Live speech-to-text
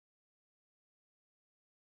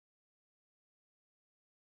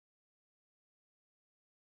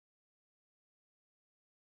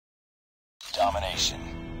Domination.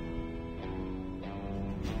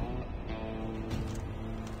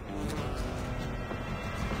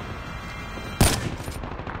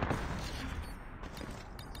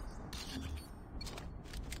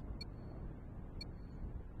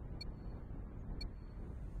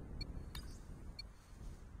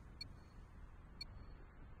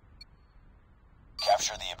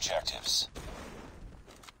 Capture the objectives.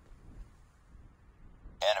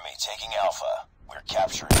 Enemy taking Alpha. We're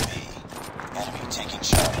capturing B. Enemy taking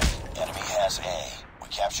Charlie. Enemy has A. We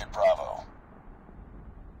captured Bravo.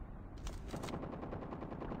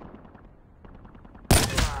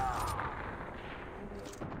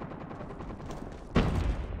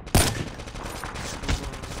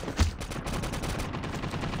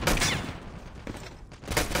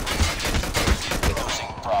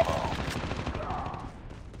 Losing Bravo.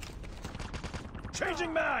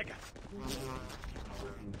 Changing mag!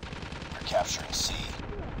 We're capturing C.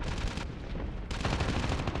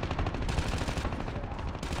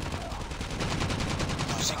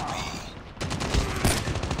 Losing B.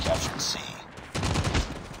 Captured C.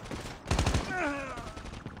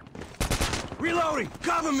 Reloading!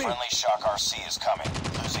 Cover me! Friendly Shock RC is coming.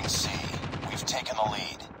 Losing C. We've taken the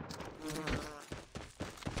lead.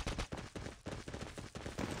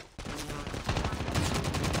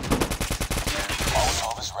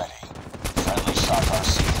 Molotov is ready. Friendly Shock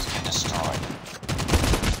RC has been destroyed.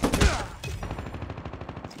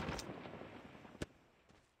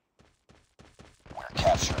 We're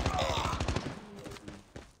capturing A.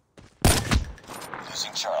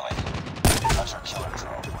 Losing Charlie. Hunter killer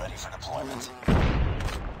drone ready for deployment.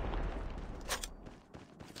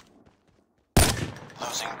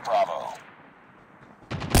 Losing Bravo.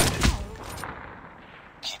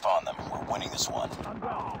 Keep on them. We're winning this one. I'm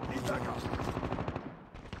down. Need backup.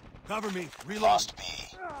 Cover me. Reload. Lost B.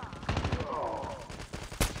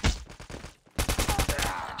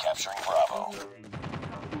 We're capturing Bravo.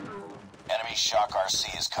 Enemy Shock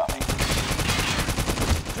RC is coming.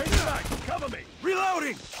 Changing mag! Cover me!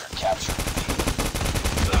 Reloading! We're capturing B.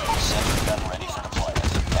 Sentry gun ready for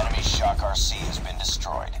deployment. Enemy Shock RC has been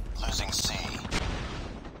destroyed. Losing C.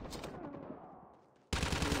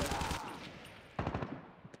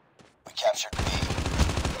 We captured B.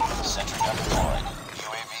 Sentry gun deployed.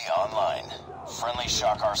 UAV online. Friendly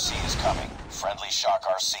Shock RC is coming. Friendly Shock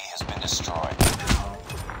RC has been destroyed.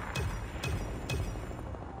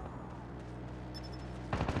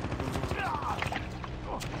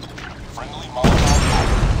 Friendly Molotov.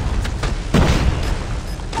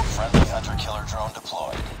 Friendly Hunter killer drone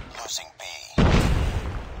deployed. Losing B.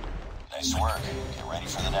 Nice work. Get ready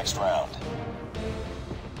for the next round.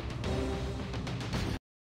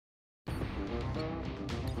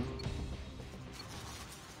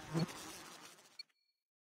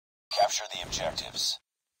 Capture the objectives.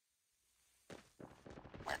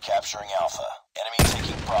 We're capturing Alpha. Enemy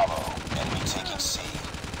taking Bravo. Enemy taking C.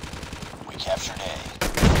 We captured A.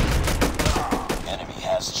 Enemy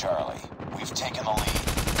has Charlie. We've taken the lead.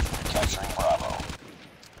 We're capturing Bravo.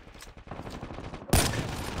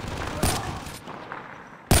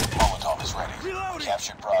 Molotov is ready. Reloading.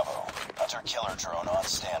 Captured Bravo. Hunter killer drone on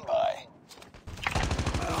standby.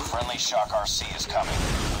 Friendly Shock RC is coming.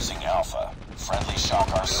 Losing Alpha. Friendly Shock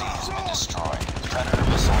RC has been destroyed. Predator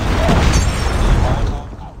missile inbound. Friendly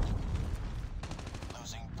Molotov out.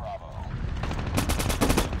 Losing Bravo.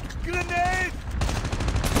 Grenade!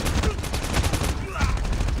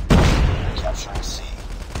 Capturing C.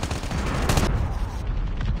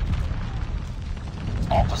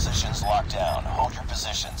 All positions locked down. Hold your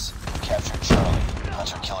positions. Captured Charlie.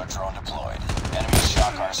 Hunter killer drone deployed. Enemy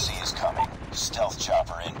Shock RC is coming. Stealth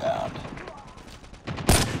chopper inbound.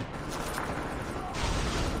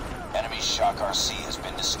 Enemy Shock RC has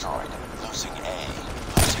been destroyed. Losing A.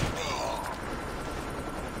 Losing B.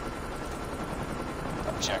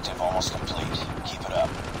 Objective almost complete. Keep it up.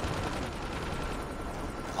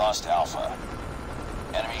 Lost Alpha.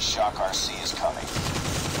 Enemy Shock RC is coming.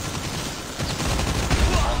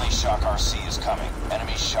 Friendly Shock RC is coming.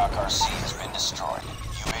 Enemy Shock RC has been destroyed.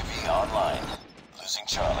 UAV online. Losing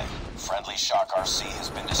Charlie. Friendly Shock RC has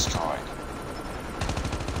been destroyed.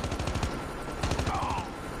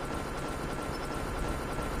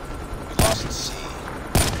 We lost C.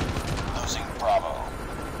 Losing Bravo.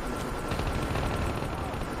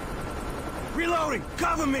 Reloading!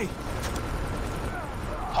 Cover me!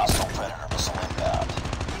 Hostile Predator missile inbound.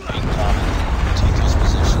 Incoming. Take those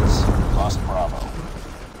positions. Lost Bravo.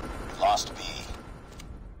 Lost B.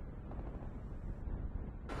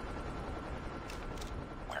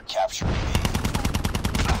 We're capturing B.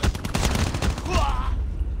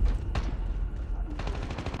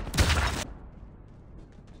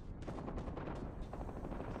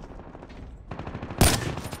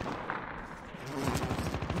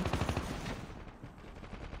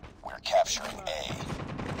 capturing A.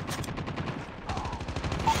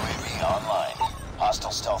 UAV online.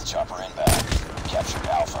 Hostile stealth chopper inbound. Captured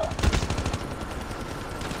Alpha.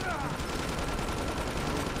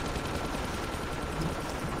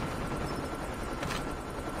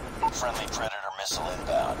 Friendly Predator missile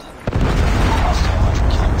inbound. Hostile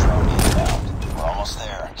hunter-killer drone inbound. We're almost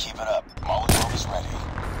there. Keep it up. Molotov is ready.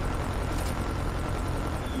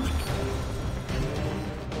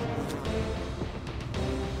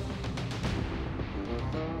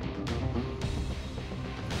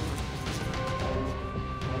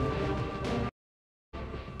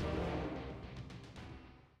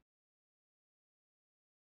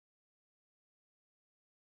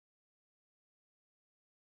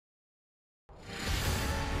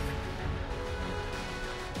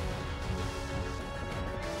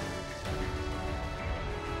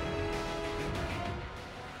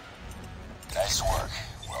 Nice work.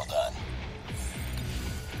 Well done.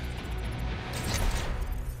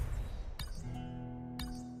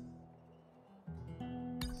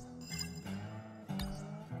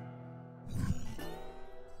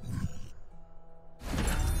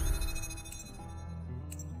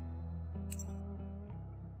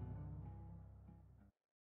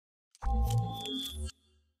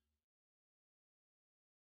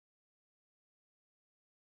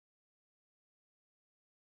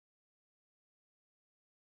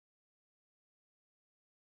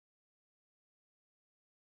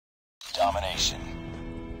 Domination.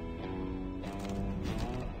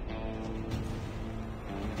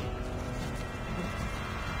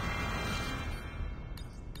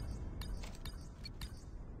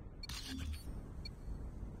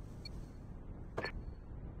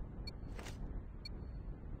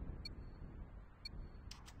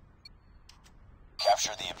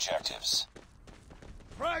 Capture the objectives.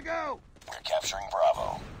 Frag out! We're capturing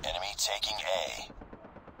Bravo. Enemy taking A.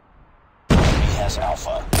 Enemy has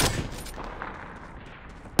Alpha.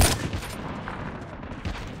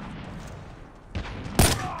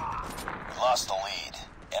 We lost the lead.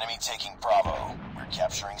 Enemy taking Bravo. We're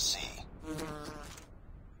capturing C.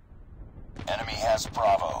 Enemy has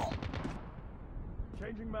Bravo.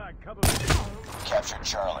 Changing mag, cover me. We captured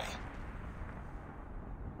Charlie.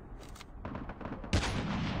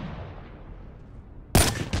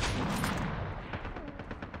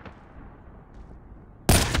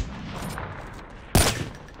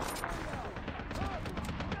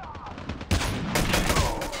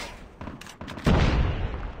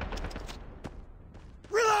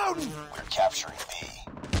 We're capturing B.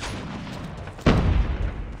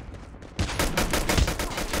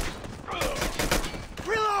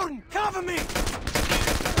 Reloading! Cover me!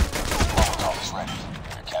 Molotov is ready.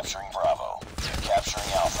 We're capturing Bravo. We're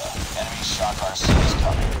capturing Alpha. Enemy Shock RC is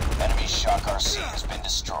coming. Enemy Shock RC has been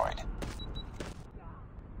destroyed.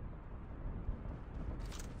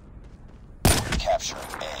 We're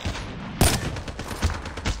capturing A.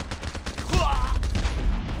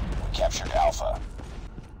 We captured Alpha.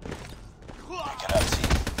 Pick it up,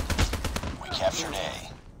 team. We captured A.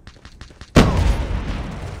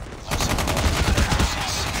 Losing A. Losing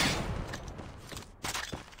C.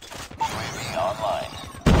 UAV online.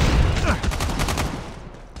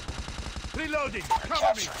 Reloading! We're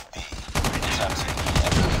Cover me! capturing B. It's empty.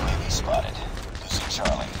 Enemy UAV spotted. Losing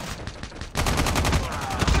Charlie.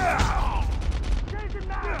 Changing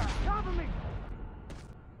mag! Cover me!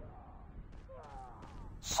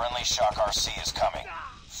 Friendly Shock RC is coming.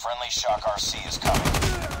 Friendly Shock RC is coming.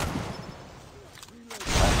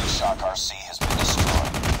 Friendly Shock RC has been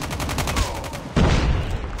destroyed.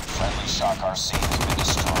 Friendly Shock RC has been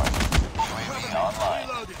destroyed. UAV online.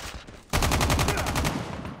 Reloading!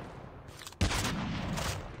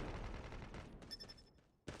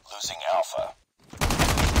 Losing Alpha.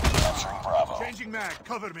 Capturing Bravo. Changing mag,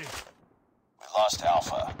 cover me! We lost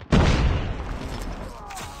Alpha.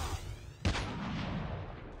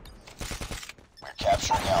 We're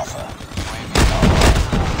capturing Alpha. UAV online.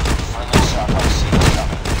 Friendly Shock RC is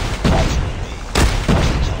coming. Capturing B.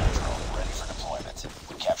 Hunter-killer drone ready for deployment.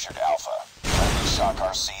 We captured Alpha. Friendly Shock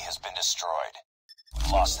RC has been destroyed.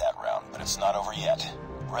 We lost that round, but it's not over yet.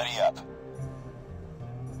 Ready up.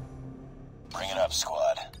 Bring it up,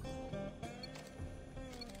 squad.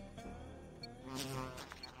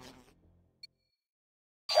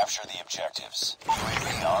 Capture the objectives.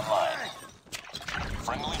 UAV online.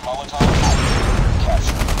 Friendly Molotov.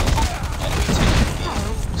 Captured A. Enemy taking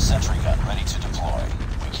B. Sentry gun ready to deploy.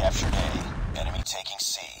 We captured A. Enemy taking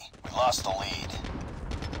C. We lost the lead.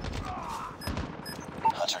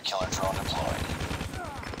 Hunter-killer drone deployed.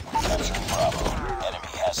 We're capturing Bravo.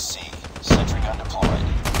 Enemy has C. Sentry gun deployed.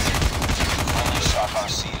 Friendly Shock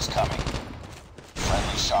RC is coming.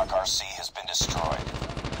 Friendly Shock RC has destroyed.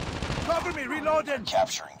 Cover me, reloading!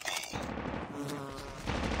 Capturing B.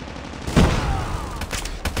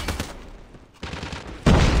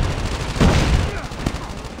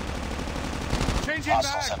 Changing Hostiles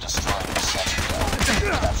back! have destroyed the sentry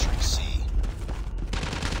gun. Capturing C.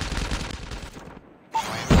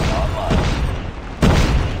 UAV online.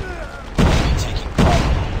 Enemy taking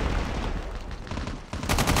Bravo.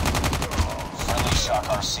 Friendly Shock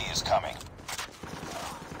RC is coming.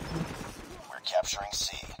 We're capturing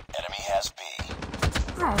C. Enemy has B.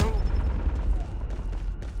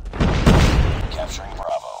 Capturing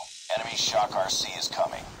Bravo. Enemy Shock RC is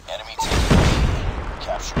coming. Enemy taking B.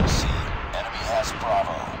 Capturing C. Enemy has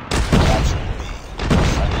Bravo. Capturing B.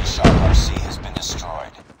 Friendly Shock RC has been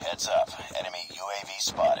destroyed. Heads up. Enemy UAV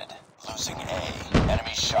spotted. Losing A.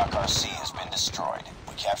 Enemy Shock RC has been destroyed.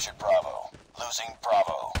 We captured Bravo. Losing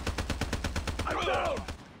Bravo. I'm down!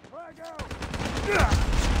 Frag out!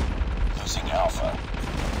 Losing Alpha.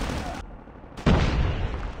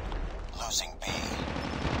 Losing B.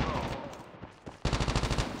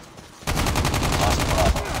 Lost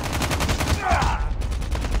Bravo.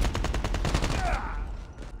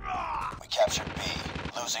 We captured B.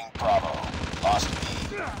 Losing Bravo. Lost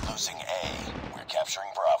B. Losing A. We're capturing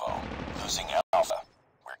Bravo. Losing Alpha.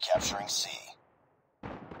 We're capturing C.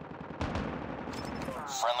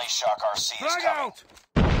 Friendly Shock RC is Frag coming. out!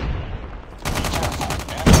 Be careful.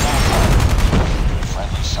 Enemy contact.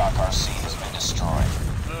 Friendly Shock RC has been destroyed.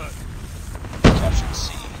 Captured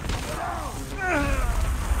C.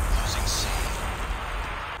 Losing C.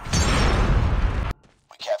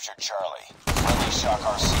 We captured Charlie. Friendly Shock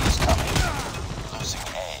RC is coming. Losing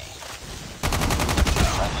A.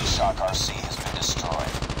 Friendly Shock RC has been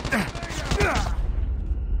destroyed.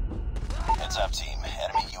 Heads up, team.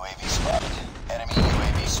 Enemy UAV spotted. Enemy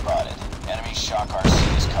UAV spotted. Enemy Shock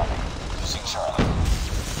RC is coming. Losing Charlie.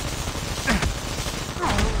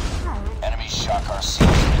 Enemy Shock RC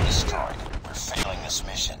has been destroyed. We're failing this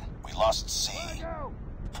mission. We lost C.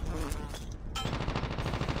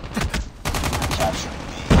 Capturing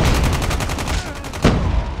B.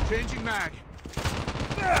 Changing mag.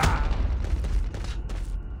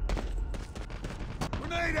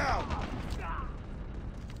 Grenade out!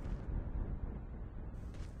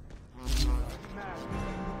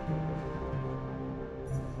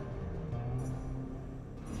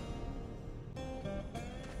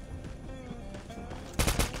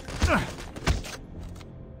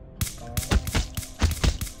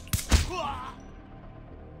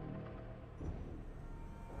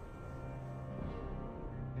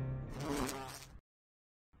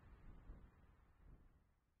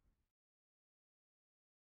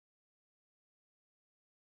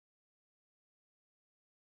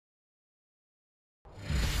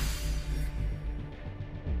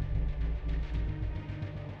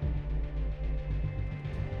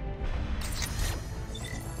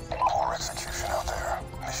 Poor execution out there.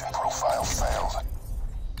 Mission profile failed.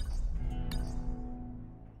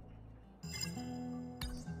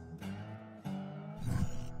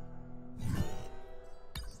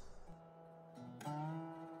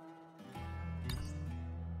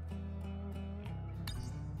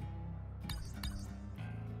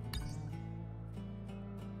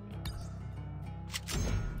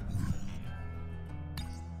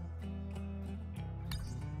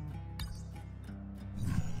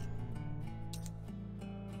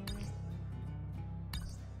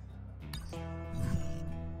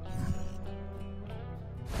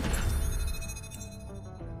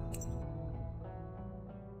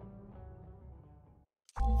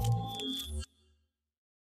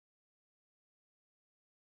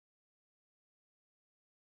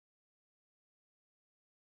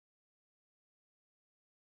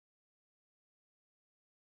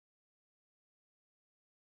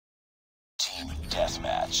 Team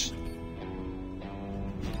deathmatch.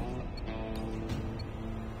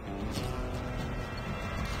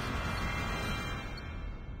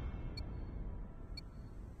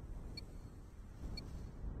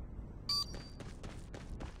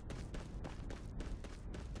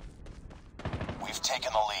 We've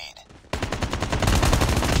taken the lead.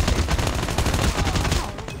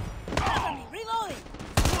 Enemy reloading!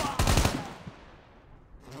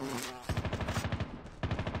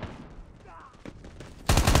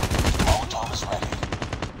 Molotov is ready.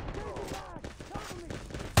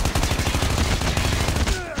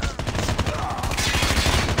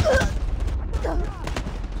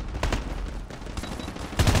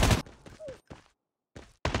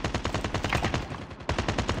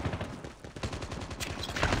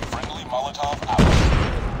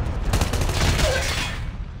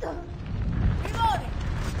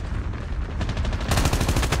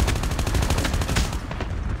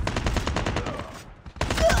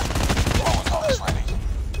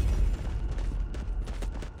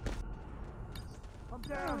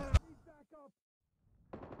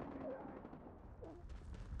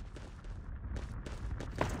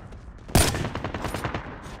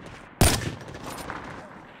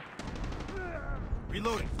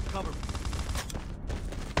 Reloading. Cover me.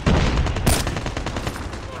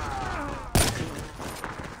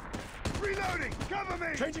 Reloading! Cover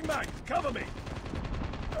me! Changing mag! Cover me!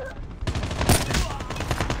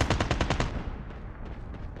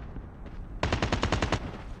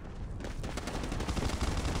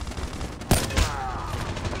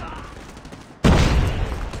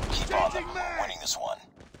 Keep on them. We're winning this one.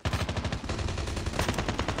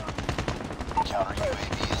 Counter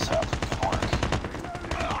UAV is up. Good work.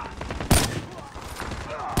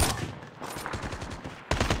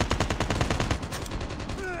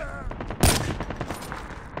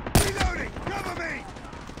 Reloading! Cover me!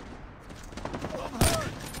 I'm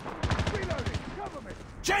hurt! Reloading! Cover me!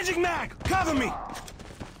 Changing mag! Cover me!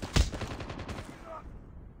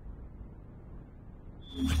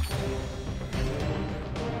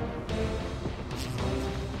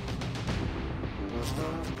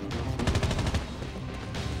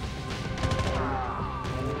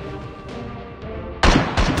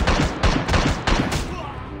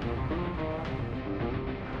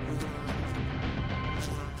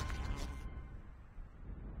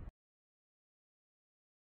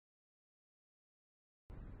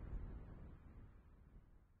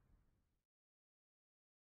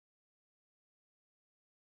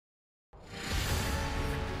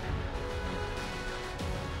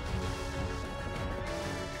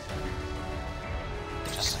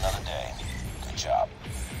 Just another day. Good job.